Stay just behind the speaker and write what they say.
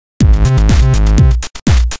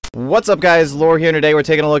What's up, guys? Lore here, and today we're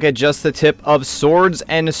taking a look at just the tip of Swords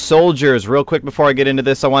and Soldiers. Real quick before I get into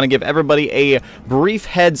this, I want to give everybody a brief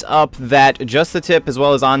heads up that just the tip, as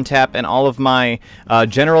well as On Tap and all of my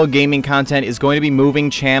general gaming content, is going to be moving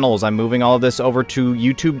channels. I'm moving all of this over to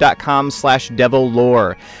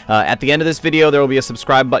youtube.com/devolore. At the end of this video, there will be a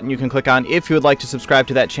subscribe button you can click on if you would like to subscribe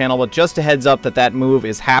to that channel, but just a heads up that that move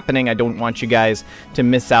is happening. I don't want you guys to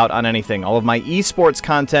miss out on anything. All of my esports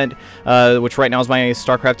content, which right now is my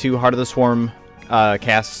StarCraft 2 Heart of the Swarm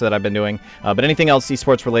casts that I've been doing, but anything else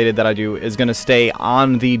esports related that I do is going to stay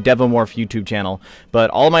on the Devomorph YouTube channel, but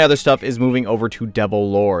all my other stuff is moving over to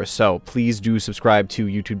Devolore, so please do subscribe to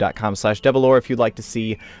youtube.com/Devolore if you'd like to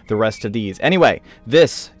see the rest of these. Anyway,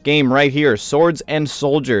 this game right here, Swords and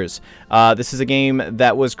Soldiers, this is a game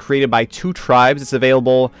that was created by two tribes. It's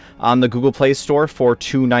available on the Google Play Store for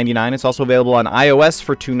 $2.99. It's also available on iOS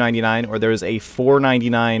for $2.99, or there's a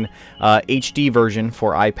 $4.99 HD version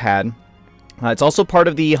for iPad. It's also part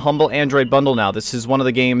of the Humble Android bundle now. This is one of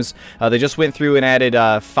the games, they just went through and added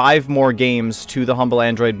 5 more games to the Humble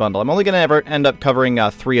Android bundle. I'm only going to end up covering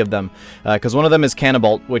 3 of them, because one of them is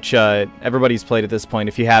Cannibalt, which everybody's played at this point.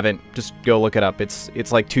 If you haven't, just go look it up.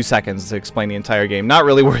 It's like 2 seconds to explain the entire game. Not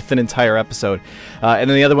really worth an entire episode. And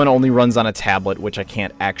then the other one only runs on a tablet, which I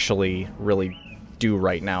can't actually really do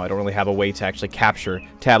right now. I don't really have a way to actually capture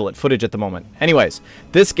tablet footage at the moment. Anyways,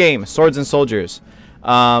 this game, Swords and Soldiers,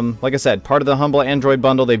 like I said, part of the Humble Android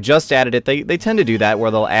bundle. They've just added it. They tend to do that, where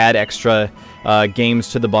they'll add extra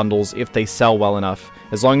games to the bundles if they sell well enough.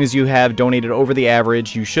 As long as you have donated over the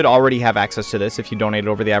average, you should already have access to this if you donated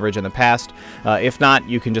over the average in the past. If not,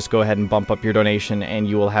 you can just go ahead and bump up your donation and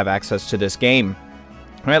you will have access to this game.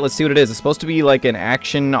 Alright, let's see what it is. It's supposed to be like an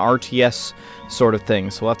action RTS sort of thing,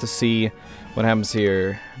 so we'll have to see what happens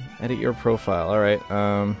here. Edit your profile. Alright,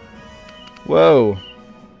 whoa.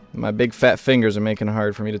 My big fat fingers are making it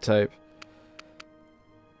hard for me to type.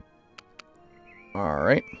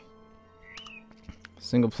 Alright.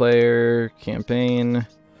 Single player, campaign,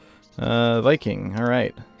 Viking.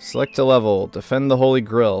 Alright. Select a level. Defend the Holy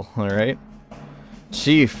Grill. Alright.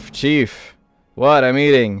 Chief. What? I'm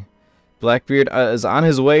eating. Blackbeard is on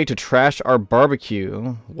his way to trash our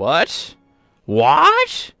barbecue. What?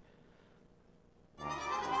 What?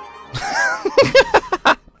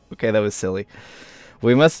 Okay, that was silly.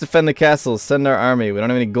 We must defend the castle. Send our army. We don't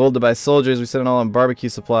have any gold to buy soldiers. We send it all on barbecue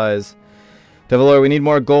supplies. Devolore, we need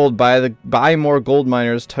more gold. Buy more gold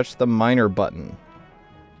miners. Touch the miner button.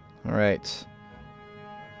 Alright.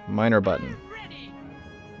 Miner button.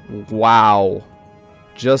 Wow.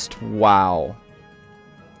 Just wow.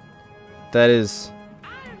 That is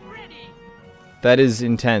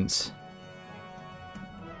intense.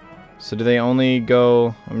 So do they only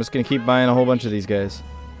go... I'm just going to keep buying a whole bunch of these guys.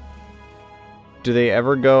 Do they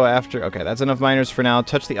ever go after... Okay, that's enough miners for now.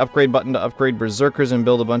 Touch the upgrade button to upgrade berserkers and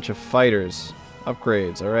build a bunch of fighters.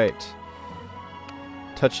 Upgrades, alright.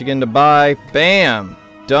 Touch again to buy. Bam!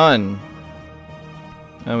 Done.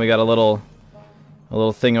 And we got a little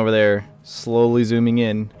thing over there slowly zooming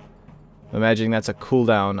in. Imagining that's a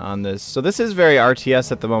cooldown on this. So this is very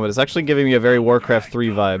RTS at the moment. It's actually giving me a very Warcraft 3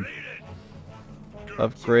 vibe.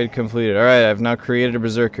 Upgrade completed. Alright, I've now created a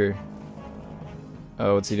berserker.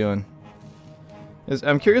 Oh, what's he doing?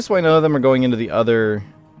 I'm curious why none of them are going into the other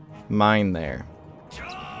mine there.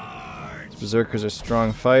 These berserkers are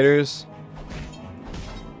strong fighters.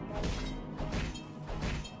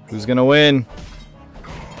 Who's gonna win?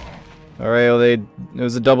 Alright, well it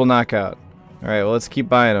was a double knockout. Alright, well let's keep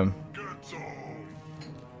buying them.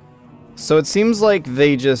 So it seems like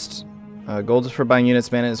they just... gold is for buying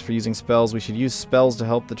units, mana is for using spells. We should use spells to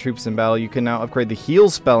help the troops in battle. You can now upgrade the heal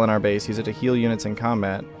spell in our base. Use it to heal units in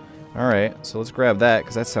combat. Alright, so let's grab that,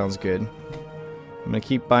 because that sounds good. I'm going to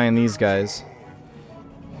keep buying these guys.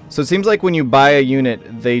 So it seems like when you buy a unit,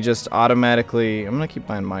 they just automatically... I'm going to keep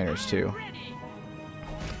buying miners, too.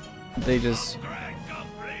 They just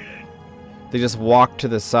walk to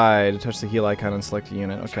the side, touch the heal icon, and select a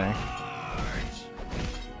unit. Okay.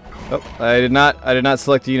 Oh, I did not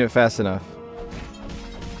select the unit fast enough.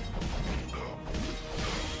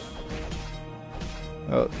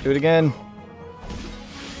 Oh, do it again.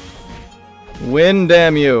 Win,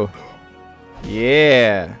 damn you.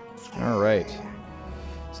 Yeah. Alright.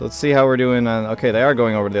 So let's see how we're doing on... Okay, they are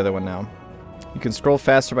going over to the other one now. You can scroll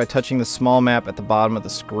faster by touching the small map at the bottom of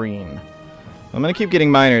the screen. I'm going to keep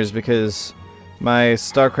getting miners because my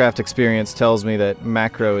StarCraft experience tells me that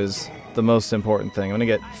macro is the most important thing. I'm going to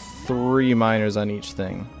get 3 miners on each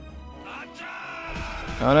thing.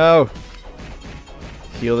 Oh no!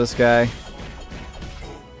 Heal this guy.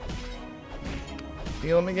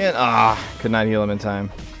 Heal him again. Ah, could not heal him in time.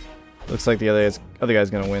 Looks like the other guy's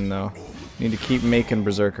gonna win though. Need to keep making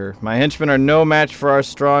Berserker. My henchmen are no match for our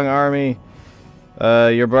strong army.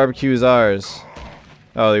 Your barbecue is ours.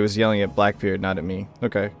 Oh, he was yelling at Blackbeard, not at me.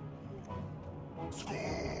 Okay.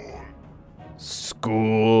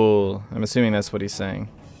 School. I'm assuming that's what he's saying.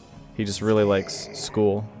 He just really likes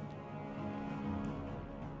school.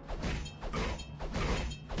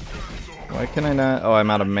 Why can I not? Oh, I'm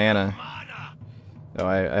out of mana. Oh,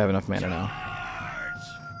 I have enough mana now.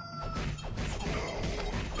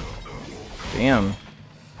 Damn.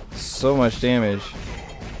 So much damage.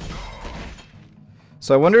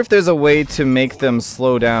 So I wonder if there's a way to make them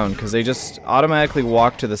slow down, because they just automatically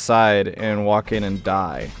walk to the side and walk in and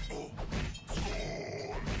die.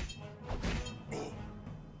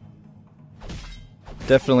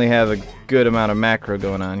 Definitely have a good amount of macro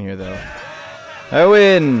going on here, though. I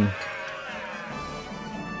win!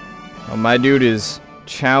 Oh, my dude is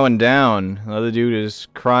chowing down. The other dude is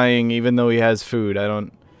crying even though he has food. I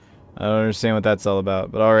don't understand what that's all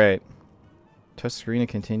about, but alright. Touch screen to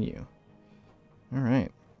continue.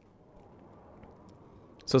 Alright.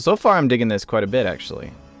 So far I'm digging this quite a bit,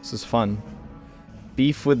 actually. This is fun.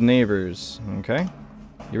 Beef with neighbors. Okay.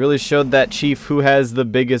 You really showed that chief who has the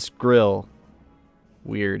biggest grill.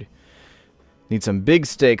 Weird. Need some big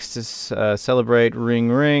steaks to celebrate. Ring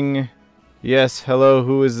ring. Yes, hello,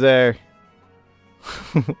 who is there?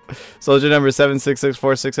 Soldier number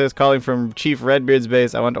 766466 calling from Chief Redbeard's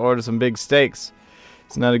base. I want to order some big steaks.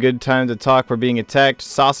 It's not a good time to talk. We're being attacked.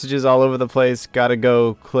 Sausages all over the place. Gotta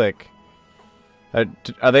go. Click.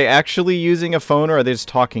 Are they actually using a phone, or are they just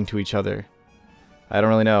talking to each other? I don't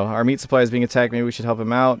really know. Our meat supply is being attacked. Maybe we should help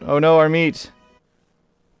him out. Oh no, our meat.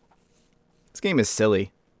 This game is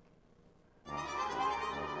silly.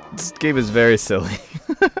 This game is very silly.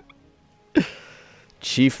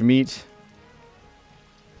 Chief meat.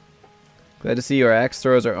 Glad to see your axe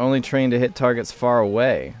throwers are only trained to hit targets far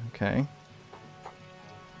away. Okay.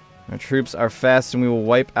 Our troops are fast and we will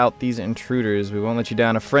wipe out these intruders. We won't let you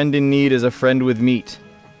down. A friend in need is a friend with meat.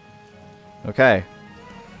 Okay.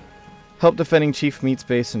 Help defending Chief Meat's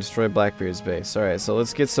base and destroy Blackbeard's base. Alright, so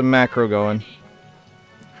let's get some macro going.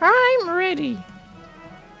 I'm ready.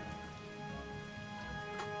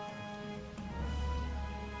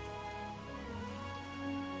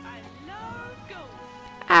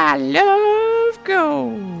 I love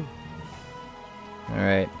gold.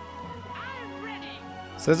 Alright.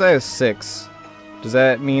 Says I have 6. Does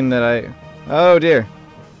that mean that I... Oh dear.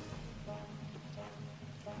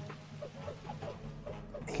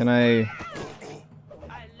 Can I...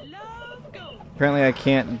 Apparently I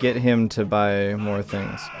can't get him to buy more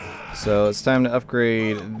things. So it's time to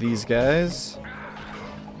upgrade these guys.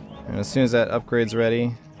 And as soon as that upgrade's ready,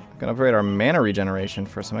 I'm gonna upgrade our mana regeneration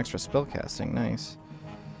for some extra spell casting. Nice.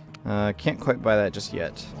 Can't quite buy that just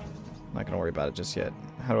yet. Not gonna worry about it just yet.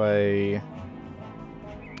 How do I...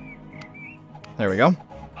 There we go.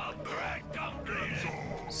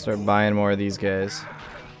 Start buying more of these guys.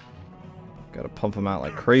 Gotta pump them out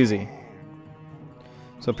like crazy.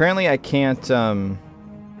 So apparently I can't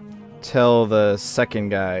tell the second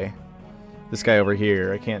guy, this guy over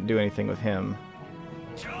here, I can't do anything with him.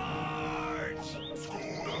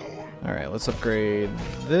 Alright, let's upgrade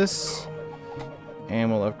this. And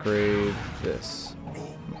we'll upgrade this.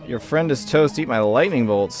 Your friend is toast. Eat my lightning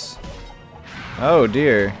bolts. Oh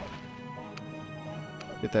dear.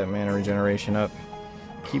 Get that mana regeneration up.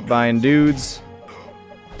 Keep buying dudes.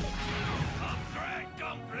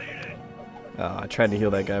 Oh, I tried to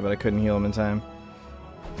heal that guy, but I couldn't heal him in time.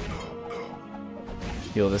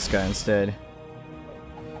 Heal this guy instead.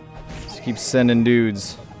 Just keep sending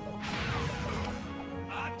dudes.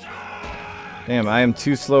 Damn, I am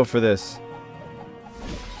too slow for this.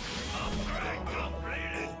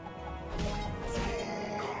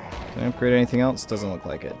 Can I upgrade anything else? Doesn't look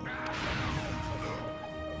like it.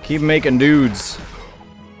 Keep making dudes.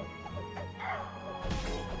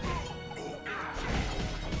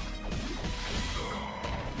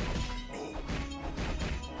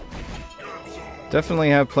 Definitely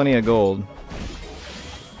have plenty of gold.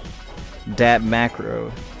 Dat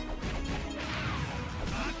macro.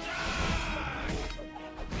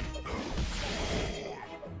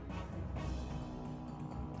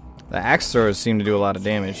 The axe throwers seem to do a lot of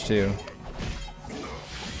damage too.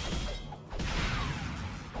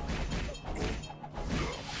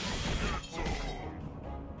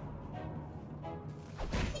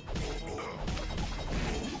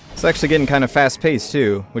 It's actually getting kind of fast-paced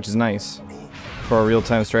too, which is nice. For a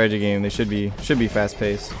real-time strategy game, they should be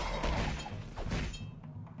fast-paced.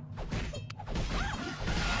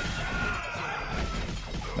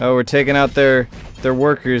 Oh, we're taking out their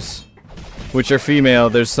workers. which are female.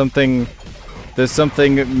 There's something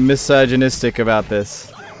misogynistic about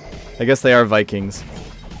this. I guess they are Vikings.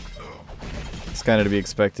 It's kind of to be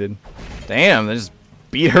expected. Damn, they just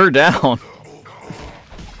beat her down.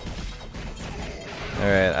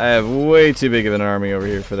 Alright, I have way too big of an army over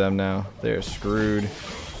here for them now. They're screwed.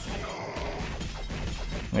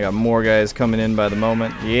 I got more guys coming in by the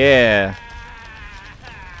moment. Yeah.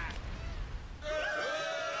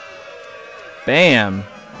 Bam.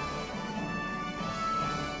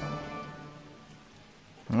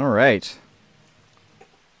 Alright.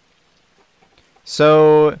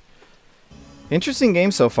 So, interesting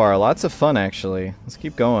game so far. Lots of fun, actually. Let's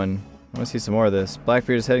keep going. I want to see some more of this.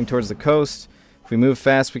 Blackbeard is heading towards the coast. If we move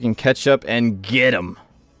fast, we can catch up and get him.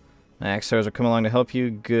 Axe stars are coming along to help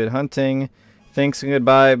you. Good hunting. Thanks and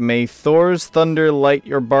goodbye. May Thor's thunder light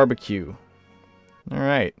your barbecue.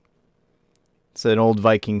 Alright. It's an old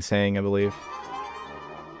Viking saying, I believe.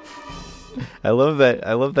 I love that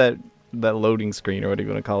loading screen, or what do you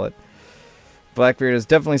want to call it. Blackbeard is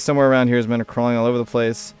definitely somewhere around here. His men are crawling all over the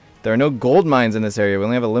place. There are no gold mines in this area. We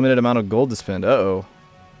only have a limited amount of gold to spend. Uh-oh.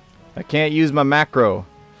 I can't use my macro.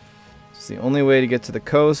 It's the only way to get to the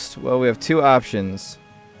coast. Well, we have two options.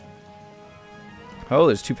 Oh,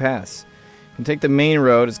 there's two paths. You can take the main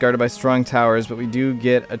road. It's guarded by strong towers, but we do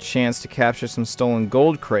get a chance to capture some stolen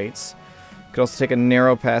gold crates. You could also take a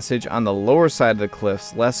narrow passage on the lower side of the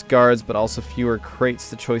cliffs. Less guards, but also fewer crates.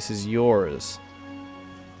 The choice is yours.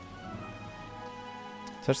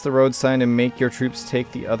 Touch the road sign and make your troops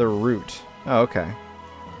take the other route. Oh, okay.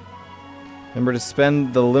 Remember to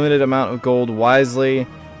spend the limited amount of gold wisely.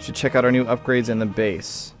 Should check out our new upgrades in the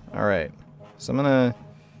base. Alright. So I'm gonna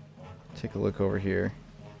take a look over here.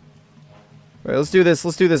 Alright, let's do this.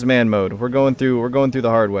 Let's do this man mode. We're going through the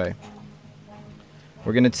hard way.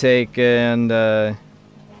 We're gonna take and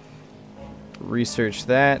research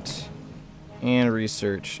that and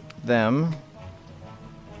research them.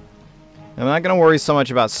 I'm not gonna worry so much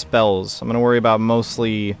about spells. I'm gonna worry about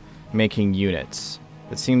mostly making units.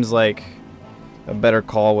 It seems like a better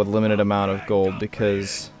call with limited amount of gold,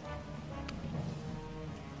 because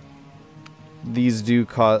these do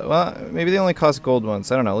cost, well, maybe they only cost gold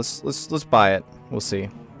once. I don't know. Let's buy it. We'll see.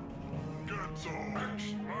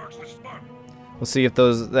 We'll see if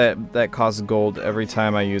those that costs gold every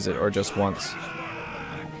time I use it, or just once.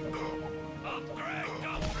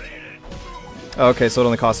 Oh, okay, so it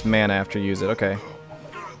only costs mana after you use it. Okay.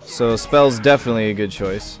 So spell's definitely a good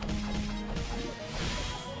choice.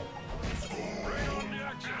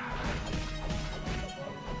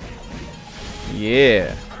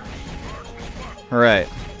 Yeah. Alright.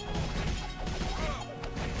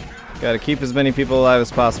 Gotta keep as many people alive as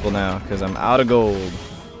possible now, because I'm out of gold.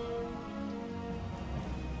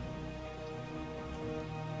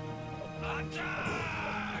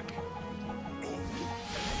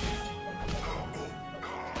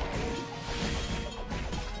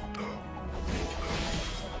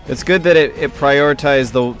 It's good that it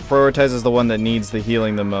prioritizes the one that needs the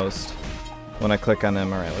healing the most when I click on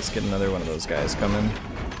them. Alright, let's get another one of those guys coming.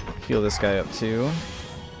 Heal this guy up too.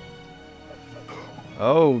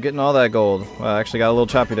 Oh, getting all that gold. Wow, I actually got a little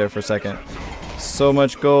choppy there for a second. So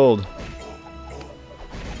much gold.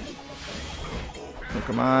 Oh,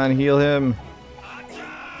 come on, heal him.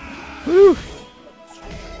 Woo!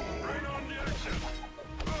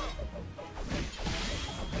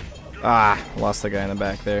 Ah, lost the guy in the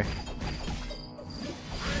back there.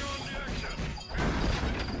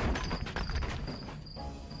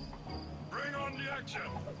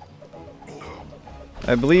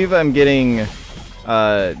 I believe I'm getting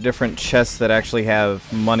different chests that actually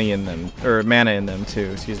have money in them, or mana in them too,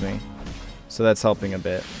 excuse me. So that's helping a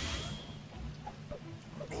bit.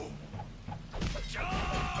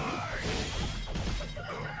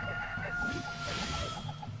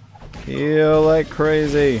 Heal like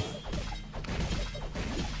crazy.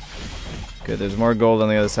 Good, there's more gold on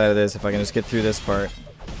the other side of this. If I can just get through this part,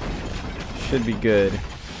 should be good.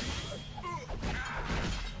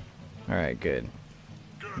 Alright, good.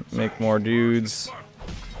 Make more dudes.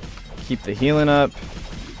 Keep the healing up.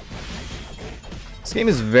 This game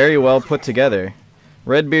is very well put together.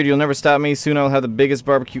 Redbeard, you'll never stop me. Soon I'll have the biggest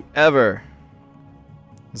barbecue ever.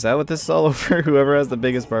 Is that what this is all over? Whoever has the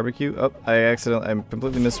biggest barbecue? Oh, I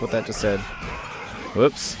completely missed what that just said.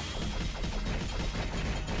 Whoops.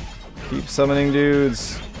 Keep summoning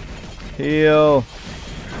dudes. Heal.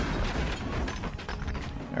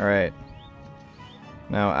 Alright.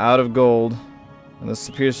 Now out of gold. And this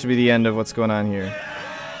appears to be the end of what's going on here.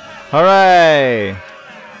 Hooray!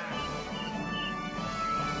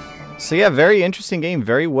 So yeah, very interesting game.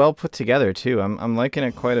 Very well put together too. I'm liking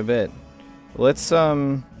it quite a bit. Let's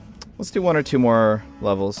Let's do 1 or 2 more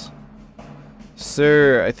levels.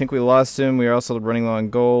 Sir, I think we lost him. We are also running low on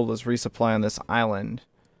gold. Let's resupply on this island.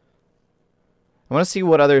 I want to see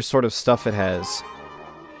what other sort of stuff it has.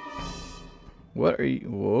 What are you...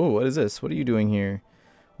 Whoa, what is this? What are you doing here?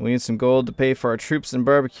 We need some gold to pay for our troops and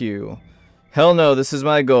barbecue. Hell no, this is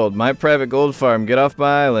my gold. My private gold farm. Get off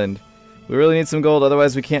my island. We really need some gold,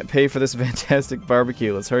 otherwise we can't pay for this fantastic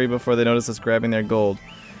barbecue. Let's hurry before they notice us grabbing their gold.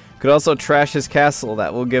 Could also trash his castle.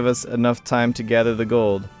 That will give us enough time to gather the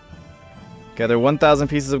gold. Gather 1,000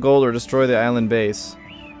 pieces of gold or destroy the island base.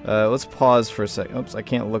 Let's pause for a sec. Oops, I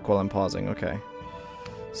can't look while I'm pausing. Okay.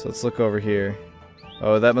 So let's look over here.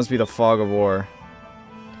 Oh, that must be the fog of war.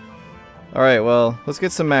 Alright, well, let's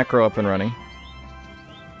get some macro up and running.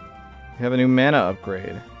 We have a new mana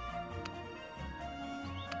upgrade.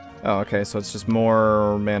 Oh, okay, so it's just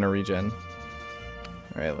more mana regen.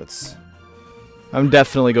 Alright, let's... I'm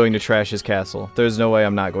definitely going to trash his castle. There's no way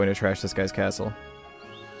I'm not going to trash this guy's castle.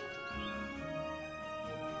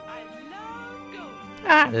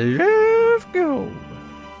 I love gold.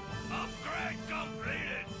 Upgrade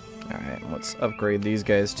completed. Alright, let's upgrade these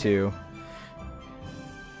guys too.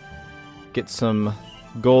 Get some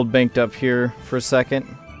gold banked up here for a second.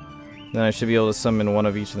 Then I should be able to summon one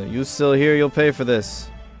of each of them. You still here? You'll pay for this.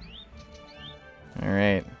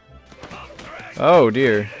 Alright. Oh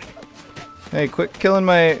dear. Hey, quit killing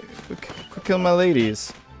my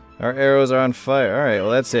ladies. Our arrows are on fire. Alright,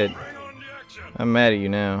 well that's it. I'm mad at you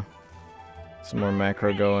now. Some more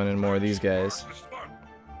macro going and more of these guys.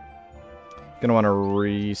 Gonna want to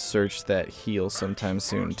research that heal sometime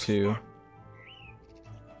soon too.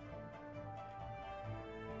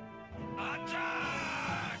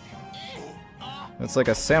 That's like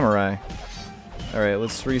a samurai. Alright,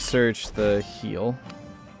 let's research the heal.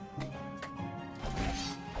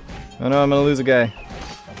 Oh no, I'm gonna lose a guy.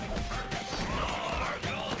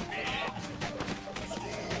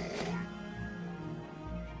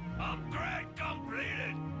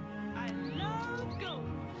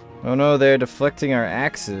 Oh no, they're deflecting our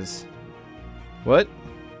axes. What?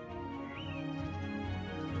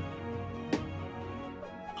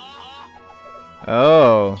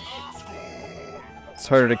 Oh. It's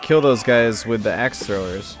harder to kill those guys with the axe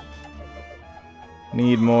throwers.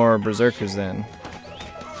 Need more berserkers then.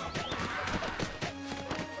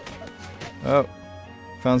 Oh.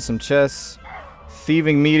 Found some chests.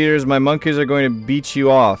 Thieving meteors, my monkeys are going to beat you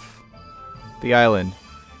off the island.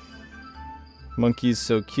 Monkey's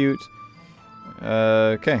so cute.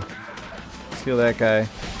 Okay. Let's kill that guy.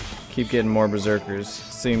 Keep getting more berserkers.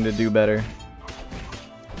 Seem to do better.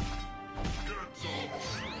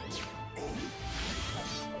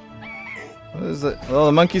 What is it? Oh,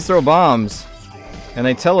 the monkeys throw bombs. And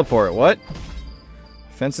they teleport. What?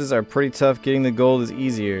 Fences are pretty tough. Getting the gold is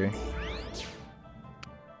easier.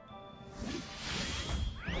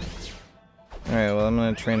 Alright, well I'm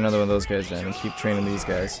gonna train another one of those guys then and keep training these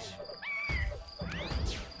guys.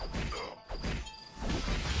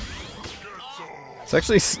 It's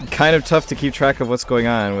actually kind of tough to keep track of what's going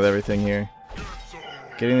on with everything here.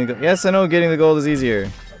 Getting the gold. Yes, I know getting the gold is easier.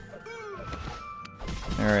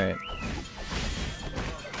 Alright.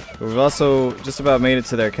 But we've also just about made it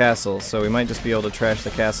to their castle, so we might just be able to trash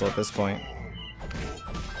the castle at this point.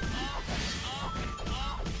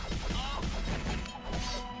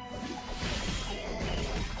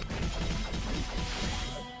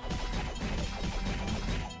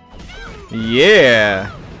 Yeah!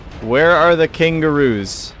 Where are the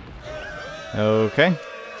kangaroos? Okay.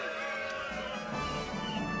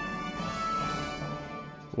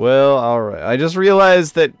 Well, alright. I just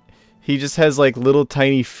realized that he just has like little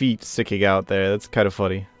tiny feet sticking out there. That's kind of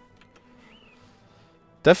funny.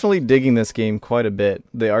 Definitely digging this game quite a bit.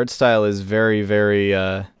 The art style is very, very,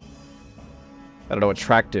 I don't know,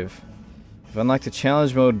 attractive. I've unlocked the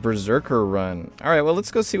challenge mode Berserker Run. Alright, well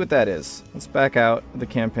let's go see what that is. Let's back out of the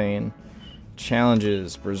campaign.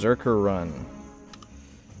 Challenges, Berserker Run.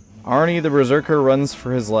 Arnie the Berserker runs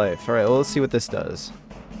for his life. Alright, well let's see what this does.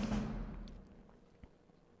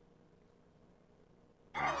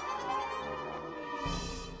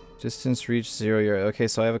 Distance reach 0 yard. Okay,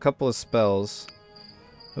 so I have a couple of spells.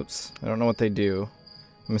 Oops, I don't know what they do.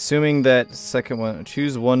 I'm assuming that second one,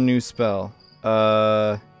 choose one new spell.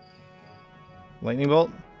 Lightning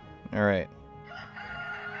Bolt? Alright.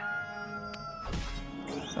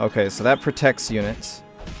 Okay, so that protects units.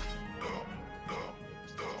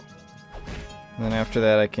 And then after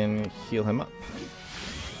that I can heal him up.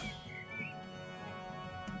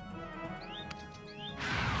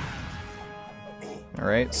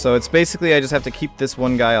 Alright, so it's basically I just have to keep this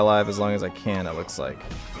one guy alive as long as I can, it looks like.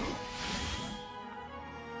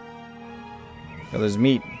 Oh, there's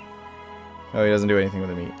meat. Oh, he doesn't do anything with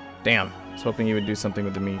the meat. Damn. I was hoping he would do something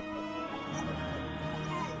with the meat.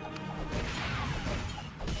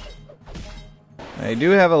 I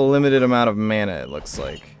do have a limited amount of mana, it looks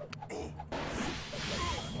like.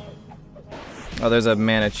 Oh, there's a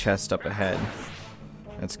mana chest up ahead.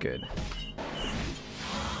 That's good.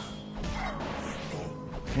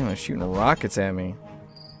 Damn, they're shooting rockets at me.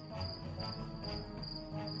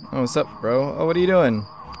 Oh, what's up, bro? Oh, what are you doing?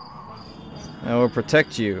 I will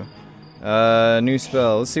protect you. New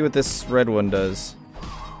spell. Let's see what this red one does.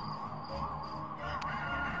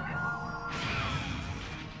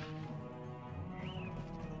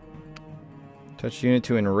 Touch unit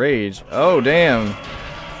to enrage. Oh, damn.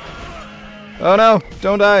 Oh, no.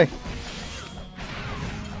 Don't die.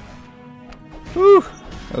 Whew.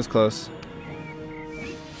 That was close.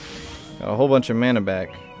 Got a whole bunch of mana back.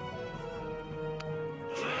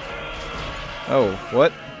 Oh,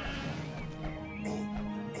 what?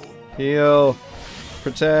 Heal.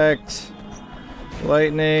 Protect.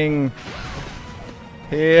 Lightning.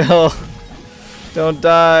 Heal. Don't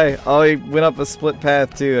die. Oh, he went up a split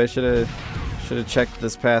path too. I should have checked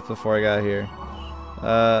this path before I got here.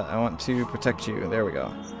 I want to protect you. There we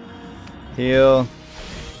go. Heal.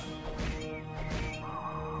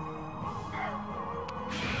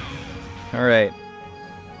 Alright.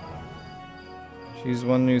 Choose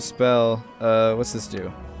one new spell. What's this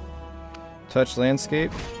do? Touch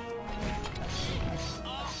landscape?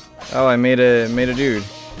 Oh, I made a dude.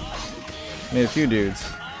 Made a few dudes.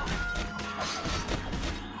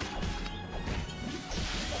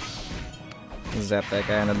 Zap that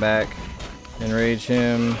guy in the back. Enrage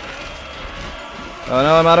him. Oh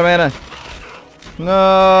no, I'm out of mana.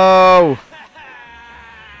 No!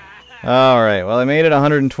 Alright, well I made it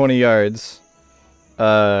 120 yards.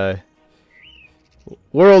 World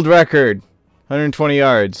record! 120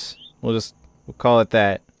 yards. We'll call it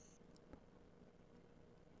that.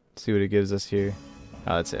 Let's see what it gives us here.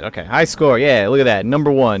 Oh, that's it. Okay, high score. Yeah, look at that.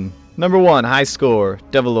 Number one. Number one, high score.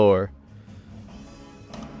 Devilor.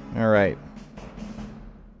 Alright.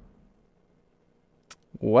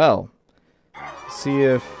 Well, see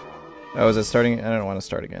if... Oh, is it starting? I don't want to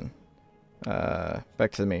start again.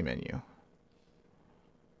 Back to the main menu.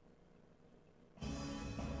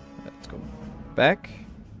 Let's go back.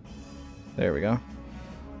 There we go.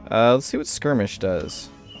 Let's see what skirmish does.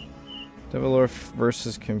 Devilor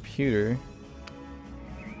versus computer.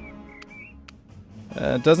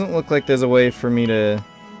 It doesn't look like there's a way for me to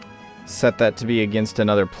set that to be against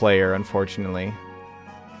another player, unfortunately.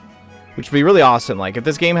 Which would be really awesome. Like, if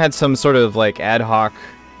this game had some sort of, like, ad hoc,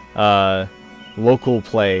 local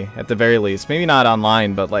play, at the very least. Maybe not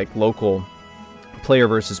online, but, like, local player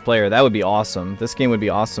versus player. That would be awesome. This game would be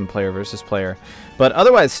awesome, player versus player. But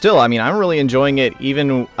otherwise, still, I mean, I'm really enjoying it,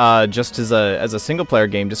 even just as a single-player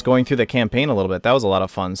game, just going through the campaign a little bit. That was a lot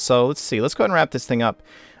of fun. So, let's see. Let's go ahead and wrap this thing up.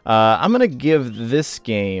 I'm going to give this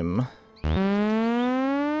game...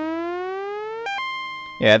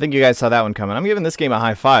 Yeah, I think you guys saw that one coming. I'm giving this game a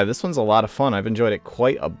high 5. This one's a lot of fun. I've enjoyed it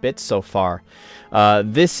quite a bit so far.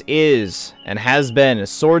 This is, and has been,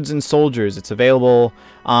 Swords and Soldiers. It's available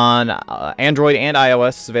on Android and iOS.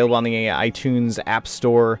 It's available on the iTunes App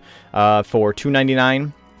Store for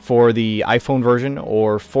 $2.99 for the iPhone version,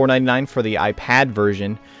 or $4.99 for the iPad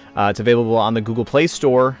version. It's available on the Google Play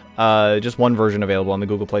Store. Just one version available on the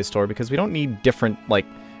Google Play Store, because we don't need different, like...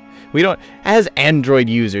 We don't, as Android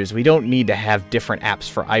users, we don't need to have different apps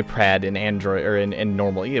for iPad and Android, or in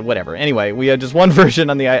normal, whatever. Anyway, we have just one version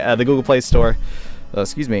on the Google Play Store,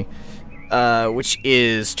 excuse me, which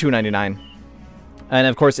is $2.99. And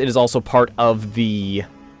of course, it is also part of the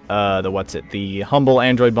Humble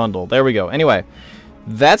Android bundle. There we go. Anyway,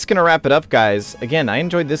 that's gonna wrap it up, guys. Again, I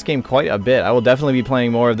enjoyed this game quite a bit. I will definitely be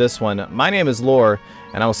playing more of this one. My name is Lore,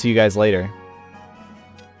 and I will see you guys later.